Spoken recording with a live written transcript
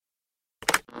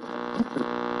The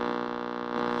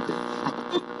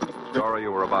story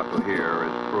you were about to hear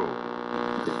is true.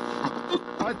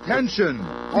 Attention,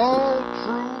 all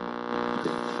true.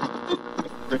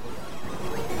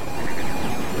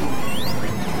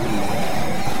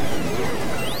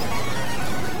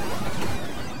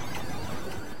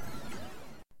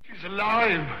 She's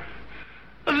alive!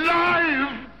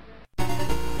 Alive!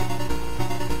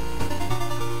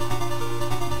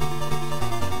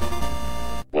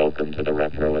 Welcome to the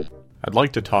Retrolist. I'd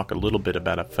like to talk a little bit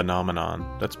about a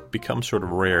phenomenon that's become sort of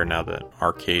rare now that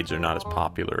arcades are not as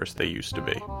popular as they used to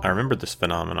be. I remember this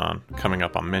phenomenon coming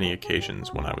up on many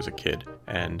occasions when I was a kid,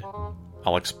 and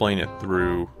I'll explain it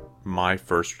through my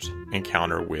first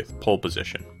encounter with pole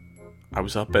position. I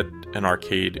was up at an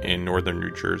arcade in northern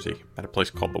New Jersey at a place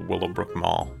called the Willowbrook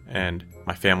Mall, and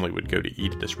my family would go to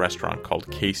eat at this restaurant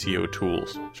called Casey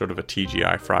O'Toole's, sort of a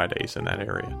TGI Fridays in that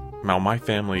area. Now, my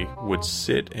family would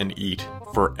sit and eat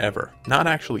forever. Not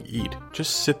actually eat,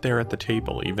 just sit there at the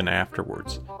table even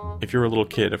afterwards. If you're a little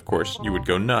kid, of course, you would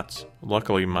go nuts.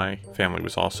 Luckily, my family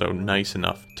was also nice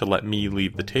enough to let me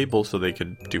leave the table so they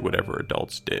could do whatever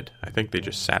adults did. I think they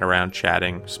just sat around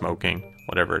chatting, smoking,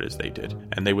 whatever it is they did.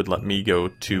 And they would let me go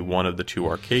to one of the two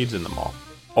arcades in the mall.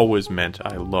 Always meant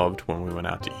I loved when we went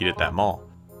out to eat at that mall.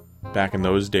 Back in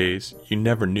those days, you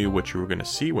never knew what you were going to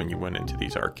see when you went into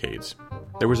these arcades.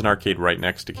 There was an arcade right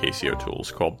next to Casey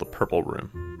O'Toole's called the Purple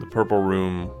Room. The Purple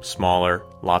Room, smaller,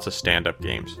 lots of stand-up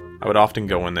games. I would often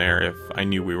go in there if I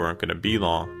knew we weren't going to be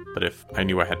long, but if I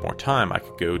knew I had more time, I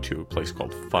could go to a place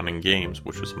called Fun and Games,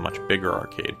 which was a much bigger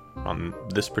arcade. On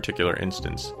this particular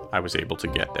instance, I was able to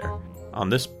get there. On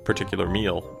this particular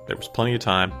meal, there was plenty of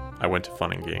time. I went to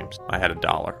Fun and Games. I had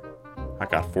 $1. I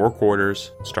got 4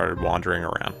 quarters, started wandering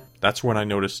around. That's when I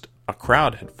noticed a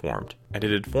crowd had formed, and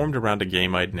it had formed around a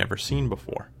game I'd never seen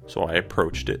before. So I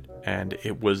approached it, and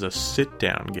it was a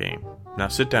sit-down game. Now,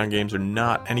 sit-down games are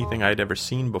not anything I'd ever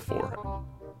seen before.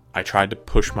 I tried to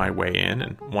push my way in,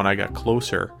 and when I got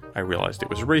closer, I realized it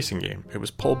was a racing game. It was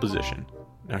pole position.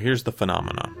 Now, here's the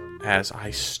phenomenon. As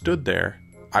I stood there,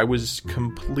 I was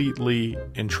completely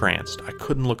entranced. I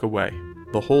couldn't look away.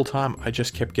 The whole time, I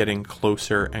just kept getting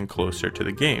closer and closer to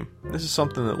the game. This is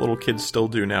something that little kids still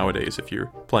do nowadays. If you're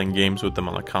playing games with them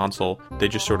on a console, they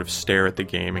just sort of stare at the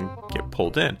game and get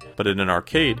pulled in. But in an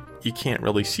arcade, you can't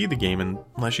really see the game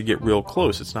unless you get real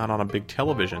close. It's not on a big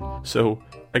television. So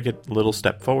I get little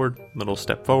step forward, little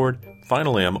step forward.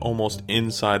 Finally, I'm almost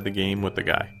inside the game with the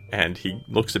guy. And he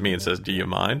looks at me and says, "Do you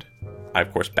mind?" I,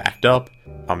 of course, backed up.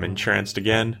 I'm entranced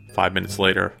again. 5 minutes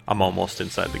later, I'm almost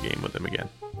inside the game with him again.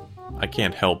 I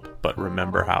can't help but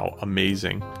remember how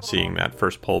amazing seeing that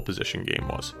first pole position game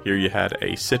was. Here you had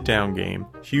a sit-down game,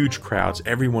 huge crowds,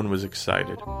 everyone was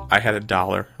excited. I had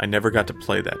 $1. I never got to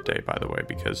play that day, by the way,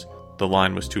 because the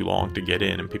line was too long to get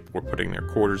in and people were putting their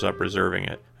quarters up, reserving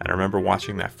it. And I remember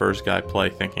watching that first guy play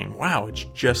thinking, wow, it's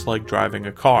just like driving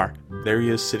a car. There he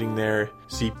is sitting there,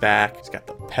 seat back, he's got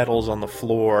the pedals on the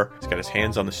floor, he's got his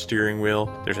hands on the steering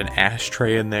wheel, there's an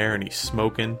ashtray in there and he's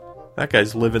smoking. That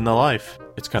guy's living the life.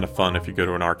 It's kind of fun if you go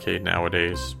to an arcade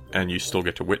nowadays and you still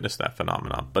get to witness that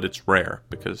phenomenon, but it's rare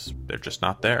because they're just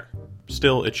not there.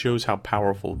 Still, it shows how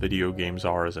powerful video games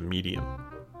are as a medium.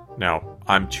 Now,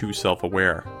 I'm too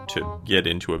self-aware to get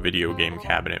into a video game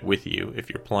cabinet with you if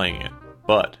you're playing it,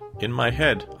 but in my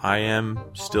head, I am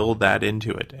still that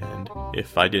into it, and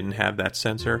if I didn't have that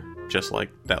sensor, just like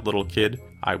that little kid,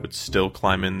 I would still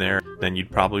climb in there, then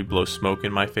you'd probably blow smoke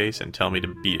in my face and tell me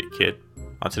to beat it, kid.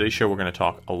 On today's show, we're going to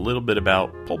talk a little bit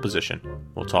about pole position.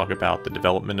 We'll talk about the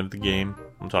development of the game.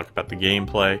 We'll talk about the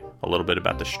gameplay, a little bit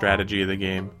about the strategy of the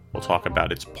game. We'll talk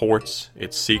about its ports,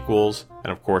 its sequels,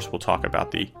 and of course, we'll talk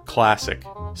about the classic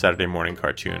Saturday morning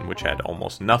cartoon, which had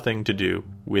almost nothing to do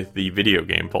with the video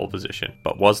game pole position,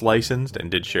 but was licensed and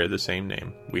did share the same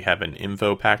name. We have an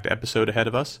info-packed episode ahead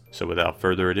of us, so without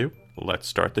further ado, let's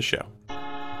start the show.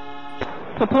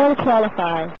 Prepare to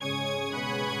qualify.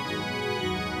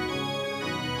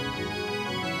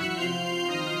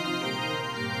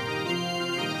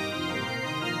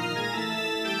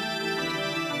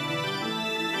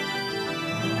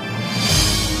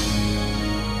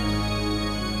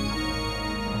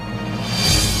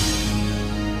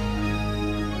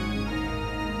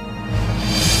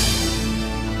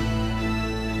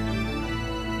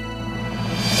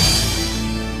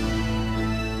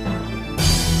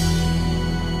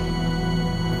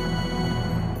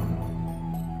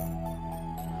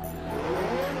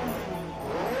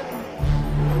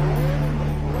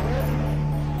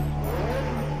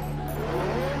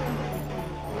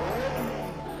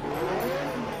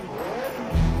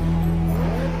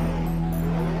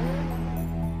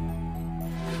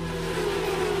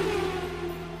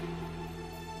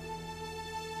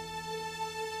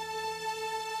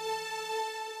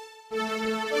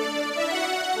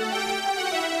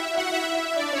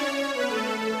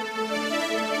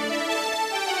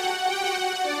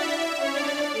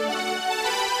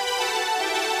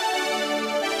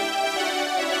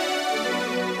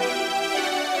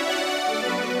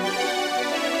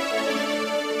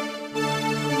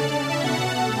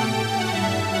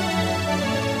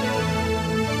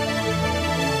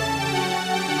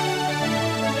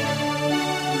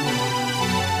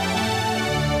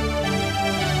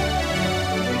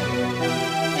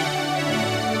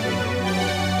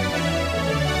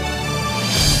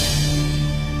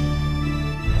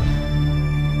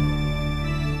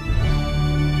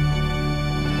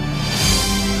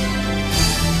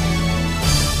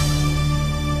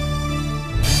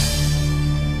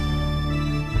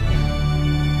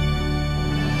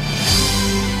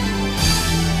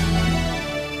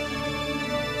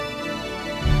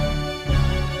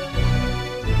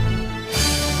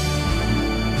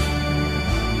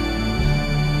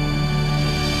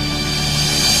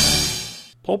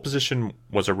 Pole Position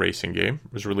was a racing game.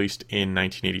 It was released in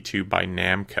 1982 by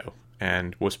Namco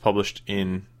and was published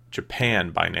in Japan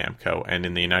by Namco and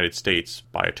in the United States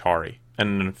by Atari.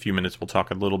 And in a few minutes we'll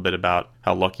talk a little bit about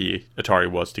how lucky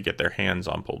Atari was to get their hands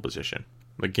on Pole Position.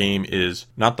 The game is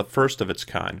not the first of its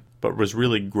kind, but was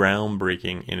really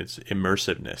groundbreaking in its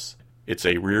immersiveness. It's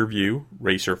a rear-view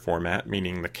racer format,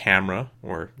 meaning the camera,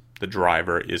 or the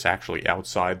driver, is actually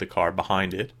outside the car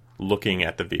behind it, looking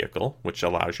at the vehicle, which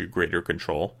allows you greater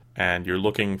control, and you're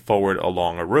looking forward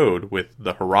along a road with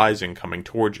the horizon coming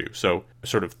towards you. So a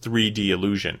sort of 3D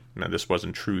illusion. Now, this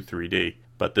wasn't true 3D,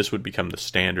 but this would become the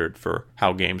standard for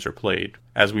how games are played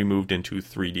as we moved into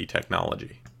 3D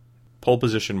technology. Pole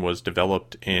Position was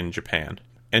developed in Japan.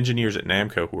 Engineers at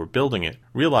Namco who were building it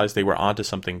realized they were onto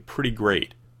something pretty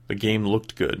great. The game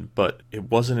looked good, but it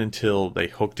wasn't until they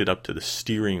hooked it up to the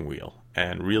steering wheel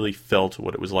and really felt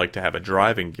what it was like to have a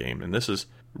driving game. And this is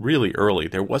really early.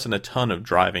 There wasn't a ton of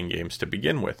driving games to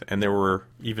begin with, and there were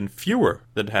even fewer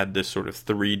that had this sort of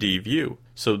 3D view.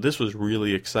 So this was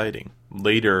really exciting.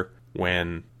 Later,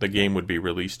 when the game would be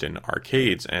released in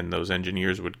arcades and those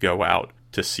engineers would go out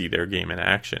to see their game in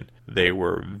action, they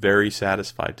were very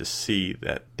satisfied to see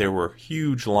that there were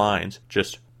huge lines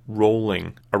just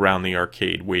rolling around the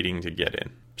arcade waiting to get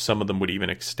in. Some of them would even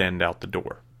extend out the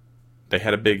door. They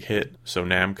had a big hit, so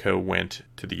Namco went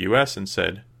to the US and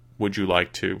said, would you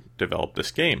like to develop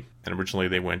this game? And originally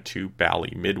they went to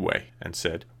Bally Midway and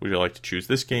said, would you like to choose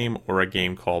this game or a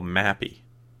game called Mappy?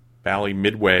 Bally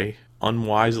Midway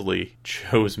unwisely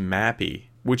chose Mappy,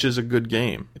 which is a good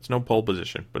game. It's no Pole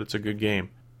Position, but it's a good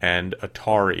game. And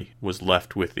Atari was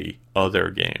left with the other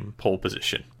game, Pole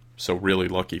Position. So really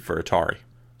lucky for Atari.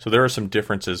 So there are some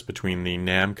differences between the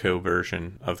Namco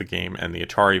version of the game and the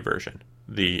Atari version.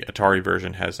 The Atari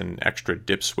version has an extra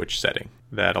dip switch setting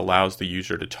that allows the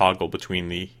user to toggle between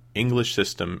the English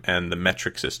system and the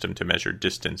metric system to measure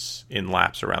distance in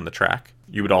laps around the track.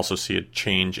 You would also see a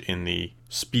change in the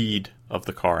speed of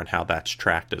the car and how that's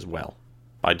tracked as well.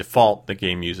 By default, the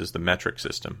game uses the metric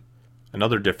system.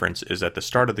 Another difference is at the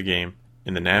start of the game,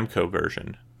 in the Namco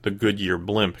version, the Goodyear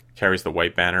blimp carries the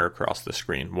white banner across the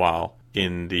screen, while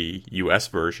in the US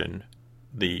version,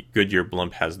 the Goodyear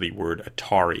blimp has the word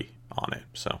Atari on it.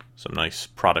 So some nice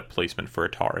product placement for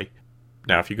Atari.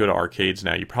 Now, if you go to arcades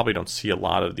now, you probably don't see a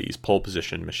lot of these Pole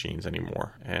Position machines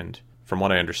anymore. And from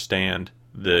what I understand,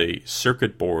 the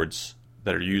circuit boards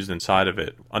that are used inside of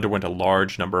it underwent a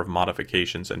large number of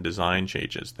modifications and design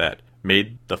changes that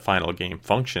made the final game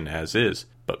function as is,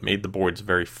 but made the boards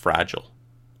very fragile.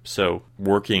 So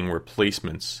working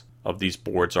replacements of these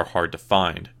boards are hard to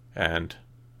find, and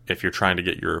if you're trying to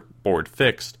get your board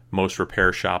fixed, most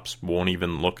repair shops won't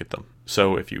even look at them.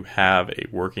 So if you have a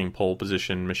working Pole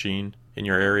Position machine in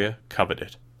your area, covet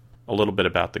it. A little bit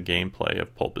about the gameplay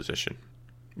of Pole Position.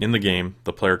 In the game,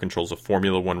 the player controls a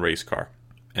Formula One race car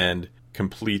and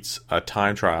completes a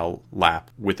time trial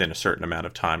lap within a certain amount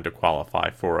of time to qualify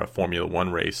for a Formula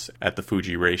One race at the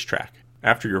Fuji racetrack.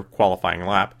 After your qualifying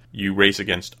lap, you race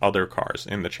against other cars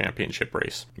in the championship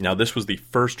race. Now, this was the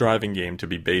first driving game to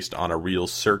be based on a real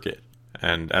circuit.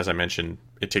 And as I mentioned,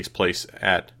 it takes place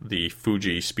at the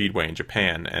Fuji Speedway in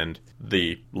Japan, and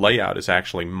the layout is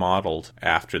actually modeled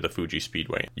after the Fuji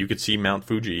Speedway. You could see Mount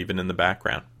Fuji even in the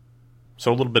background.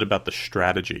 So a little bit about the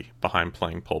strategy behind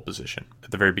playing Pole Position.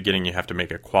 At the very beginning, you have to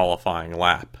make a qualifying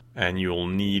lap, and you'll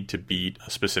need to beat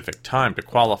a specific time to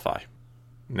qualify.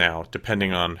 Now,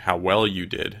 depending on how well you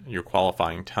did your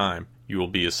qualifying time, you will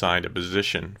be assigned a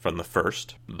position from the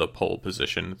first, the pole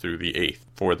position, through the 8th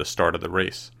for the start of the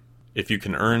race. If you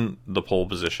can earn the pole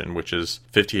position, which is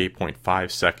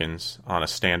 58.5 seconds on a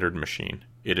standard machine,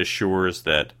 it assures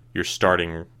that you're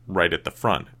starting right at the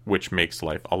front, which makes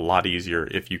life a lot easier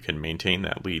if you can maintain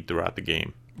that lead throughout the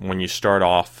game. When you start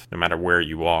off, no matter where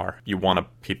you are, you want to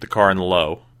keep the car in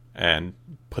low and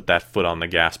put that foot on the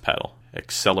gas pedal.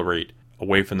 Accelerate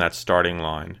away from that starting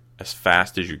line as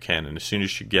fast as you can, and as soon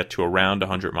as you get to around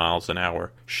 100 miles an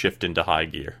hour, shift into high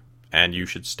gear. And you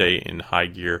should stay in high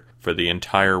gear for the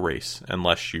entire race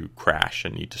unless you crash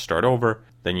and need to start over.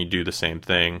 Then you do the same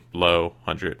thing, low,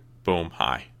 100, boom,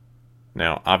 high.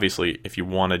 Now, obviously, if you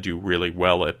want to do really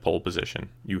well at pole position,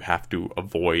 you have to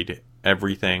avoid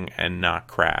everything and not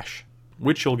crash,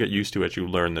 which you'll get used to as you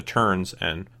learn the turns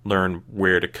and learn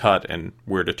where to cut and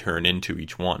where to turn into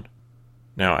each one.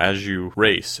 Now, as you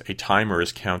race, a timer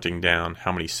is counting down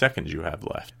how many seconds you have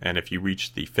left, and if you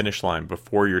reach the finish line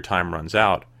before your time runs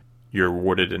out, you're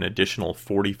awarded an additional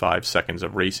 45 seconds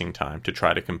of racing time to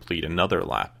try to complete another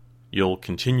lap. You'll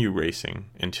continue racing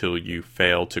until you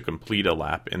fail to complete a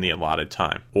lap in the allotted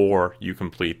time, or you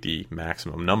complete the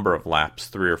maximum number of laps,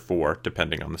 3 or 4,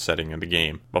 depending on the setting of the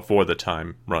game, before the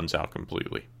time runs out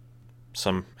completely.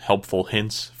 Some helpful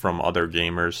hints from other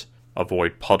gamers: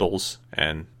 avoid puddles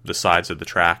and the sides of the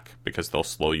track because they'll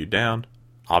slow you down.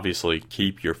 Obviously,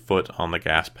 keep your foot on the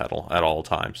gas pedal at all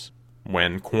times.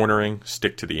 When cornering,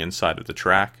 stick to the inside of the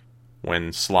track.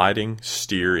 When sliding,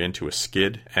 steer into a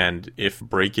skid, and if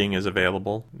braking is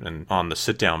available, and on the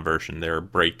sit-down version there are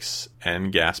brakes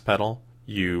and gas pedal,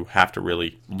 you have to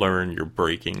really learn your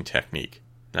braking technique.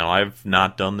 Now, I've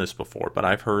not done this before, but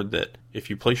I've heard that if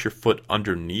you place your foot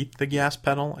underneath the gas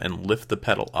pedal and lift the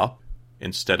pedal up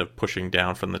instead of pushing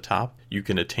down from the top, you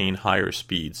can attain higher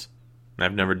speeds.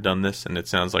 I've never done this, and it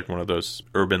sounds like one of those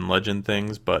urban legend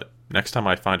things, but next time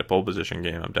I find a pole position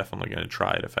game, I'm definitely going to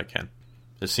try it if I can.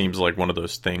 It seems like one of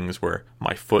those things where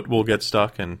my foot will get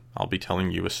stuck, and I'll be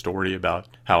telling you a story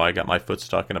about how I got my foot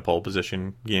stuck in a pole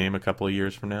position game a couple of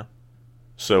years from now.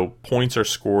 So, points are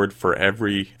scored for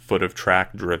every foot of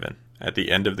track driven. At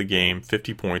the end of the game,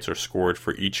 50 points are scored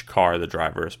for each car the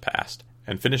driver has passed,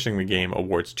 and finishing the game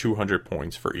awards 200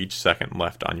 points for each second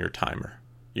left on your timer.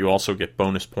 You also get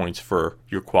bonus points for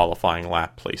your qualifying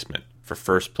lap placement. For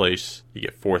first place, you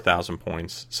get 4,000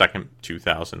 points, second,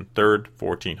 2,000, third,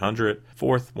 1,400,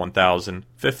 fourth, 1,000,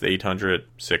 fifth, 800,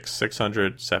 sixth,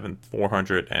 600, seventh,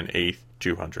 400, and eighth,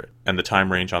 200. And the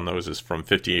time range on those is from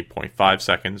 58.5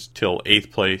 seconds till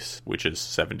 8th place, which is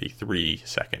 73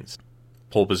 seconds.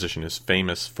 Pole position is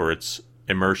famous for its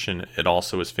immersion. It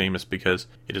also is famous because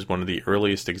it is one of the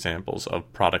earliest examples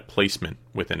of product placement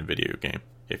within a video game.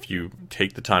 If you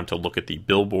take the time to look at the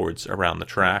billboards around the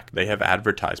track, they have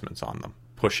advertisements on them,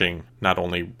 pushing not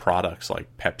only products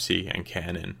like Pepsi and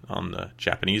Canon on the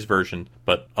Japanese version,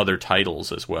 but other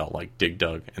titles as well, like Dig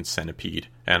Dug and Centipede,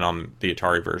 and on the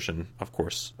Atari version, of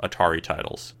course, Atari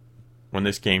titles. When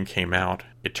this game came out,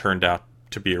 it turned out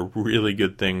to be a really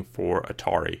good thing for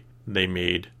Atari. They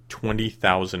made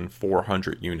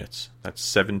 20,400 units. That's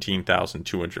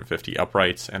 17,250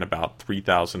 uprights and about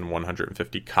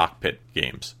 3,150 cockpit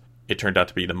games. It turned out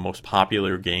to be the most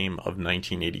popular game of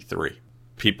 1983.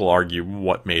 People argue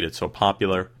what made it so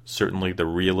popular. Certainly the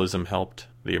realism helped,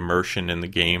 the immersion in the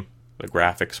game. The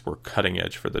graphics were cutting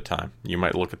edge for the time. You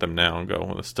might look at them now and go,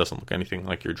 well, this doesn't look anything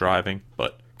like you're driving,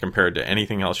 but compared to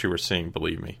anything else you were seeing,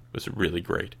 believe me, it was really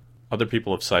great. Other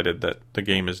people have cited that the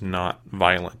game is not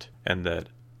violent and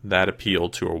that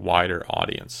appealed to a wider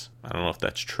audience. I don't know if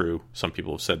that's true. Some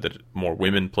people have said that more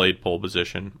women played pole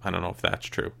position. I don't know if that's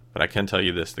true. But I can tell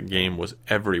you this, the game was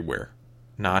everywhere,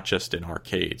 not just in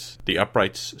arcades. The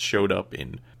uprights showed up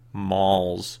in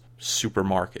malls,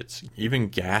 supermarkets, even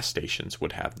gas stations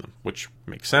would have them, which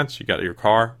makes sense. You got your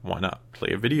car, why not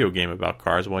play a video game about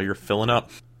cars while you're filling up?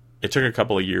 It took a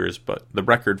couple of years, but the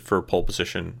record for pole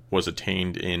position was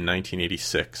attained in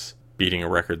 1986. Beating a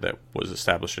record that was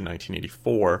established in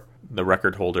 1984. The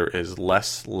record holder is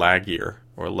Les Lagier,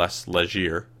 or Les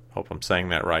Legier, hope I'm saying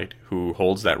that right, who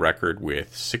holds that record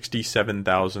with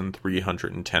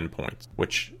 67,310 points,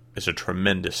 which is a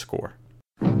tremendous score.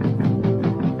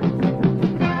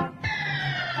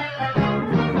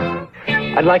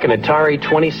 I'd like an Atari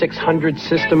 2600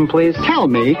 system, please. Tell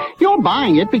me, you're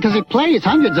buying it because it plays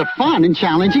hundreds of fun and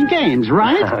challenging games,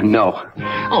 right? No.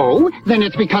 Oh, then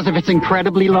it's because of its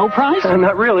incredibly low price?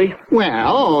 Not really.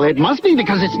 Well, it must be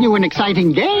because its new and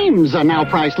exciting games are now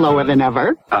priced lower than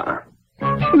ever.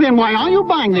 Then why are you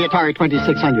buying the Atari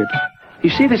 2600? You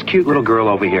see this cute little girl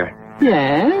over here?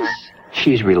 Yes?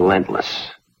 She's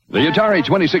relentless. The Atari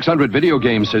 2600 video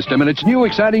game system and its new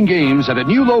exciting games at a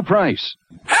new low price.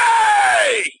 Hey!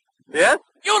 Yes?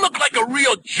 You look like a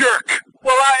real jerk.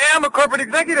 Well, I am a corporate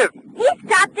executive. He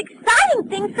stopped exciting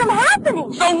things from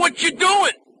happening. So what you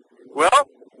doing? Well,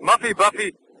 Muffy,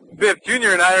 Buffy, Biff Jr.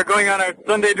 and I are going on our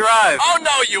Sunday drive. Oh,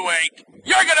 no, you ain't.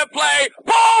 You're gonna play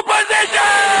pole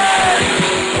position!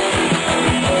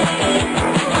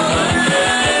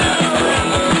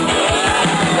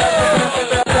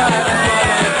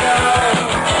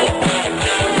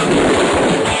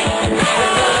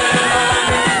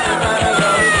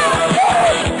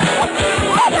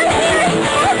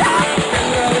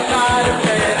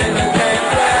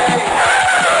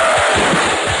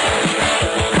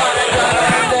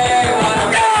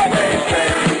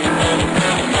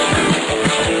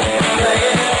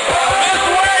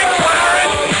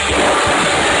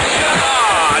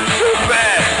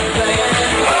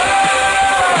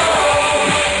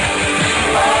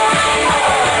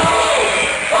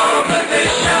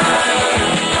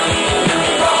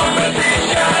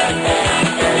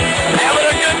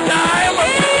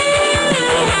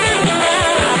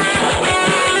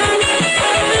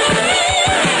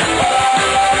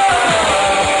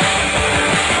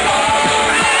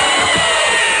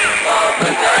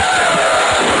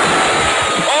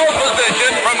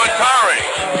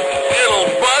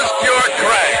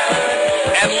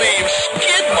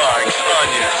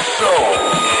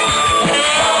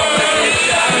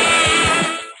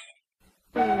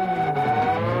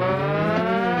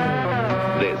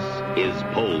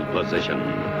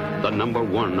 Position, the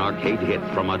 #1 arcade hit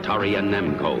from Atari and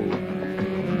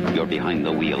Namco. You're behind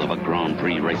the wheel of a Grand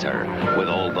Prix racer with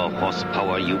all the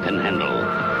horsepower you can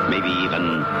handle, maybe even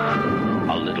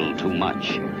a little too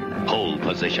much. Pole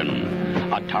Position,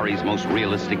 Atari's most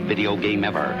realistic video game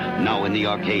ever, now in the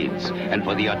arcades. And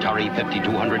for the Atari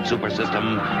 5200 Super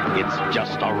System, it's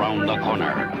just around the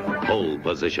corner. Pole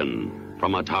Position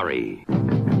from Atari.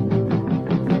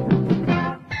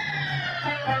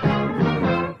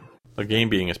 The game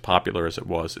being as popular as it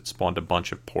was, it spawned a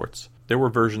bunch of ports. There were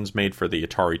versions made for the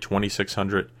Atari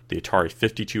 2600, the Atari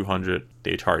 5200,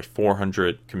 the Atari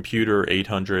 400, Computer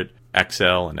 800,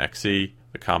 XL and XE,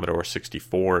 the Commodore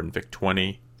 64 and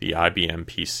VIC-20, the IBM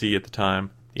PC at the time,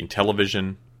 the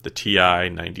Intellivision, the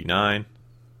TI-99,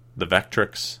 the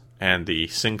Vectrix, and the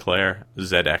Sinclair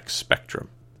ZX Spectrum.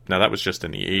 Now that was just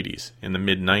in the 80s. In the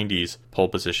mid-90s, Pole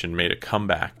Position made a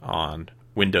comeback on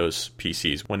Windows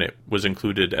PCs when it was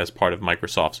included as part of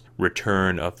Microsoft's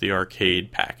Return of the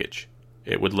Arcade package.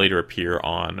 It would later appear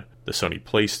on the Sony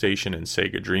PlayStation and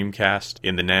Sega Dreamcast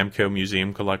in the Namco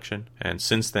Museum Collection, and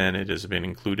since then it has been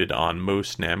included on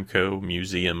most Namco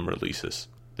Museum releases.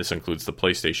 This includes the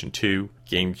PlayStation 2,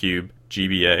 GameCube,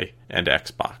 GBA, and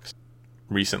Xbox.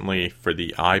 Recently, for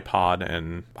the iPod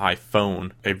and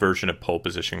iPhone, a version of Pole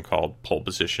Position called Pole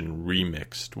Position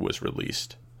Remixed was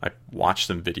released. I watched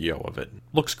some video of it.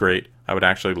 Looks great. I would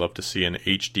actually love to see an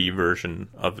HD version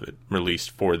of it released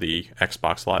for the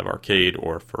Xbox Live Arcade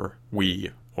or for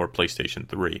Wii or PlayStation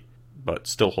 3, but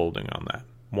still holding on that.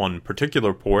 One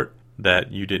particular port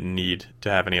that you didn't need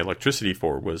to have any electricity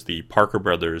for was the Parker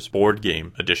Brothers board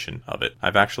game edition of it.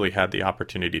 I've actually had the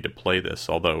opportunity to play this,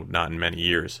 although not in many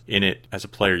years. In it, as a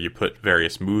player, you put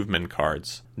various movement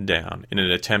cards down in an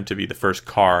attempt to be the first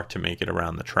car to make it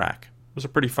around the track. It was a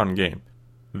pretty fun game.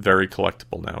 Very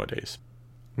collectible nowadays.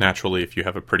 Naturally, if you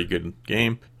have a pretty good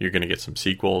game, you're going to get some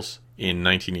sequels. In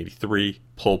 1983,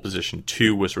 Pole Position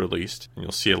 2 was released, and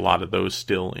you'll see a lot of those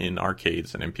still in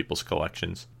arcades and in people's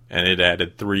collections. And it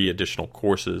added 3 additional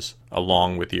courses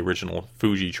along with the original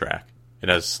Fuji track. It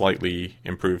has slightly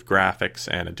improved graphics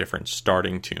and a different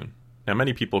starting tune. Now,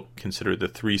 many people consider the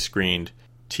 3-screened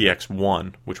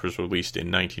TX1, which was released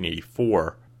in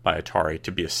 1984 by Atari,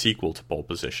 to be a sequel to Pole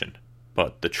Position.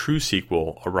 But the true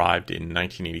sequel arrived in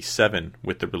 1987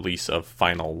 with the release of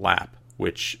Final Lap,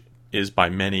 which is by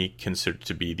many considered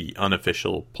to be the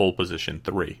unofficial Pole Position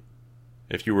 3.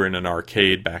 If you were in an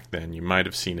arcade back then, you might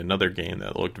have seen another game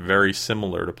that looked very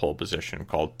similar to Pole Position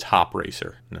called Top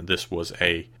Racer. Now, this was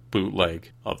a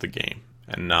bootleg of the game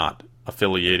and not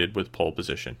affiliated with Pole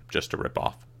Position, just a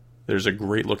ripoff. There's a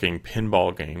great-looking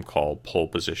pinball game called Pole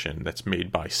Position that's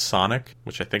made by Sonic,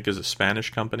 which I think is a Spanish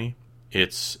company.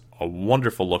 It's a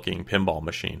wonderful-looking pinball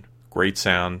machine. Great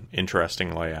sound,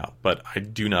 interesting layout, but I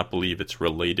do not believe it's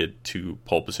related to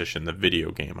Pole Position, the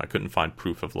video game. I couldn't find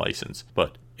proof of license,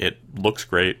 but it looks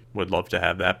great. Would love to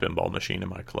have that pinball machine in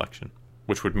my collection,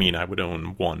 which would mean I would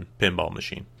own one pinball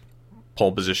machine.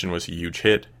 Pole Position was a huge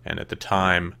hit, and at the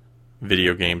time,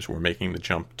 video games were making the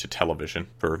jump to television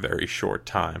for a very short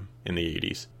time in the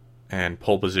 80s. And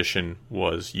Pole Position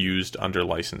was used under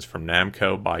license from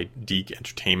Namco by Deke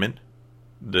Entertainment.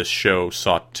 This show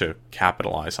sought to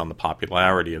capitalize on the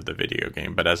popularity of the video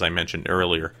game, but as I mentioned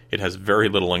earlier, it has very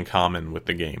little in common with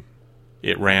the game.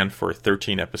 It ran for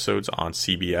 13 episodes on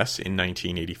CBS in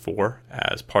 1984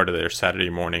 as part of their Saturday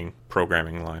morning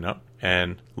programming lineup,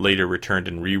 and later returned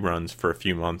in reruns for a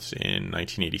few months in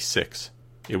 1986.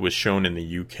 It was shown in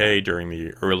the UK during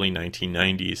the early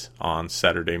 1990s on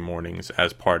Saturday mornings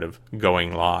as part of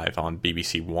Going Live on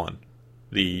BBC One.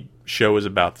 The show is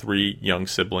about 3 young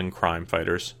sibling crime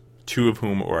fighters, 2 of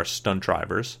whom are stunt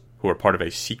drivers, who are part of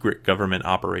a secret government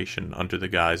operation under the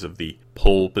guise of the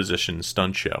Pole Position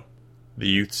Stunt Show. The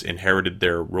youths inherited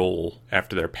their role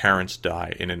after their parents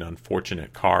die in an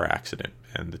unfortunate car accident,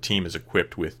 and the team is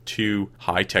equipped with 2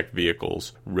 high-tech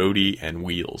vehicles, Roadie and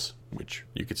Wheels, which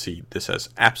you can see this has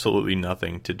absolutely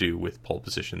nothing to do with Pole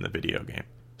Position, the video game.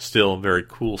 Still very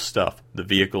cool stuff. The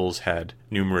vehicles had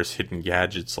numerous hidden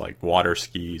gadgets like water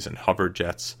skis and hover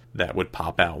jets that would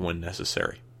pop out when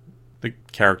necessary. The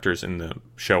characters in the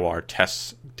show are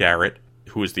Tess Darrett,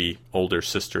 who is the older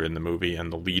sister in the movie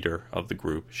and the leader of the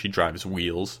group. She drives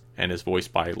Wheels and is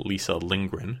voiced by Lisa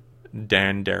Lindgren.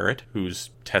 Dan Darrett, who's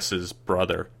Tess's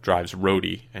brother, drives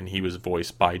Roadie, and he was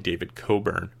voiced by David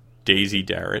Coburn. Daisy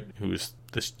Darrett, who's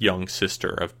this young sister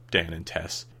of Dan and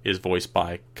Tess, is voiced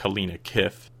by Kalina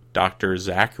Kiff. Dr.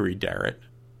 Zachary Darrett,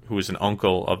 who is an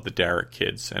uncle of the Darrett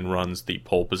kids and runs the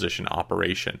Pole Position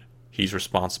operation. He's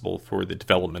responsible for the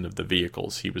development of the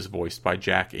vehicles. He was voiced by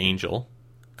Jack Angel.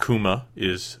 Kuma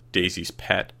is Daisy's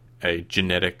pet, a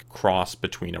genetic cross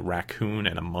between a raccoon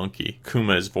and a monkey.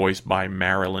 Kuma is voiced by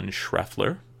Marilyn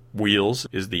Schreffler. Wheels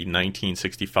is the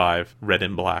 1965 red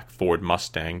and black Ford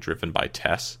Mustang driven by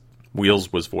Tess.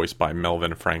 Wheels was voiced by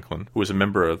Melvin Franklin, who was a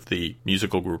member of the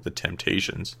musical group The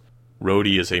Temptations.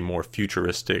 Rhodey is a more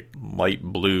futuristic light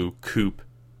blue coupe.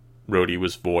 Rhodey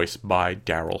was voiced by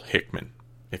Daryl Hickman.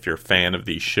 If you're a fan of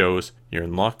these shows, you're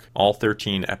in luck. All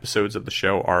 13 episodes of the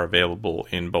show are available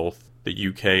in both the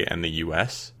UK and the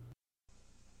US.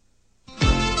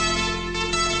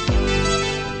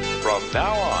 From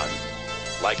now on,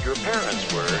 like your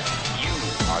parents were, you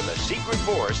are the secret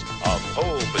force of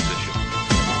pole position.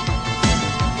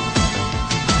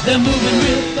 They're moving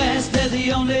real fast, they're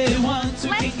the only ones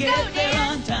who can get there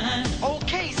on time.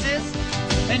 Okay, sis.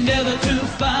 And never too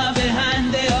far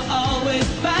behind, they are always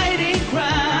fighting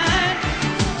crime.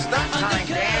 Stop time,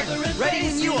 Dan. Ready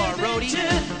when you are, Rhodey.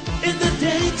 In the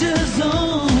danger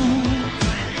zone.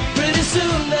 Pretty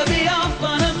soon they'll be off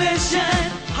on a mission.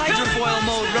 Hydrofoil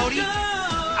mode, Rhodey.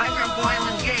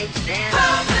 Hydrofoil engaged, Dan.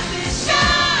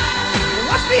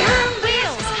 What's behind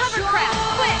Wheels, hovercraft,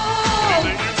 quick!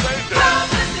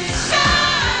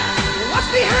 What's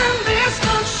behind this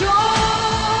control?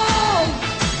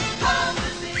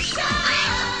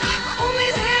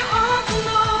 Only there are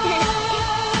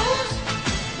knows.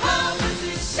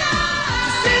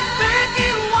 Sit back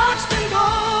and watch them go.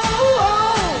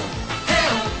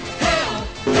 Help, help,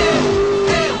 help,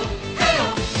 help,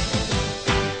 help.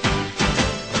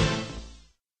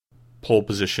 Pole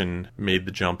Position made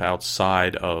the jump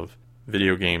outside of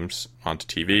video games onto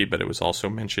TV, but it was also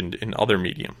mentioned in other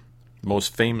medium.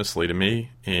 Most famously to me,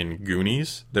 in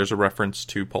Goonies, there's a reference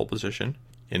to Pole Position.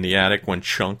 In the attic, when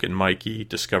Chunk and Mikey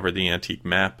discovered the antique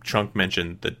map, Chunk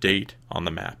mentioned the date on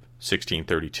the map,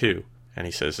 1632. And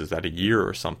he says, is that a year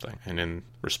or something? And in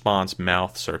response,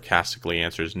 Mouth sarcastically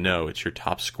answers, no, it's your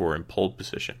top score in pole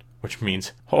position. Which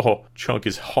means, oh, Chunk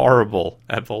is horrible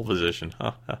at pole position.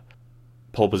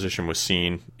 Pole Position was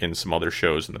seen in some other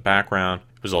shows in the background.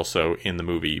 It was also in the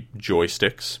movie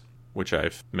Joysticks, which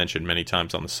I've mentioned many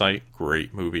times on the site.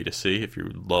 Great movie to see if you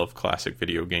love classic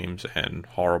video games and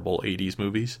horrible 80s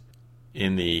movies.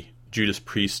 In the Judas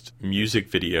Priest music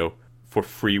video for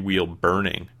Freewheel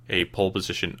Burning, a Pole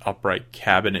Position upright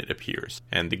cabinet appears,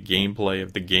 and the gameplay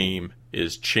of the game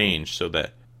is changed so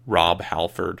that Rob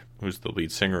Halford, who's the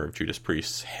lead singer of Judas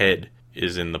Priest's head,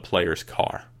 is in the player's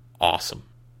car. Awesome.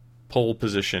 Pole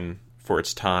Position, for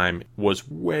its time, was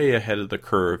way ahead of the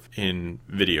curve in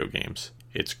video games.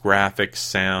 Its graphics,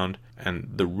 sound, and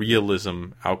the realism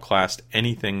outclassed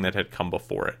anything that had come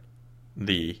before it.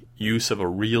 The use of a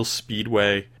real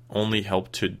speedway only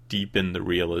helped to deepen the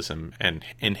realism and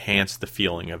enhance the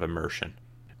feeling of immersion.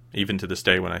 Even to this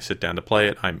day, when I sit down to play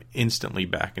it, I'm instantly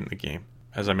back in the game.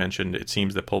 As I mentioned, it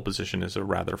seems that Pole Position is a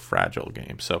rather fragile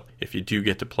game, so if you do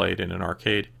get to play it in an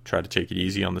arcade, try to take it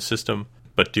easy on the system,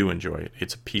 but do enjoy it.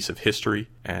 It's a piece of history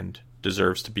and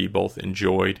deserves to be both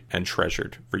enjoyed and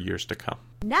treasured for years to come.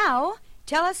 Now,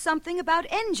 tell us something about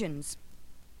engines.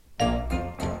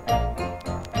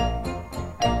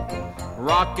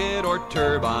 Rocket or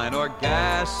turbine or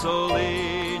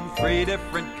gasoline, 3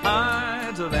 different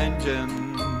kinds of engines.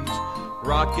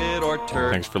 Rocket or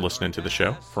turbine. Thanks for listening to the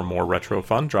show. For more retro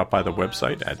fun, drop by the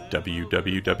website at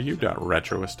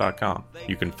www.retroist.com.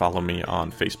 You can follow me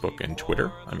on Facebook and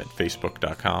Twitter. I'm at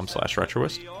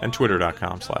facebook.com/retroist and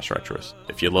twitter.com/retroist.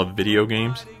 If you love video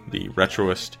games, the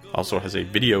Retroist also has a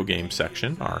video game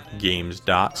section, our games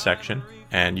section,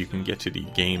 and you can get to the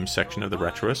games section of the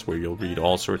Retroist where you'll read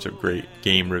all sorts of great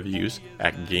game reviews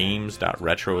at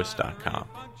games.retroist.com.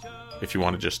 If you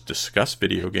want to just discuss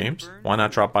video games, why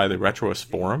not drop by the Retroist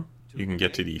forum? You can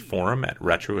get to the forum at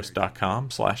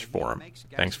retroist.com/forum.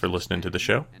 Thanks for listening to the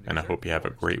show, and I hope you have a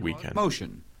great weekend.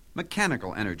 Motion,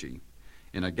 mechanical energy.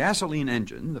 In a gasoline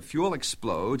engine, the fuel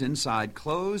explodes inside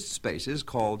closed spaces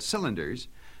called cylinders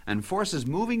and forces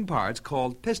moving parts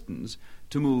called pistons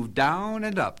to move down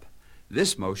and up.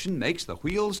 This motion makes the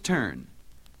wheels turn.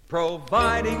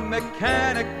 Providing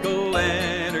mechanical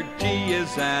energy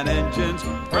is an engine's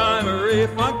primary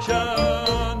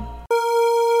function.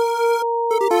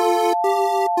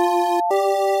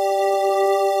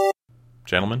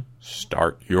 Gentlemen,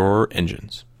 start your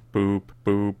engines. Boop,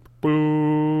 boop,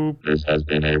 boop. This has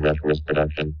been a Retroist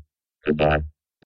production. Goodbye.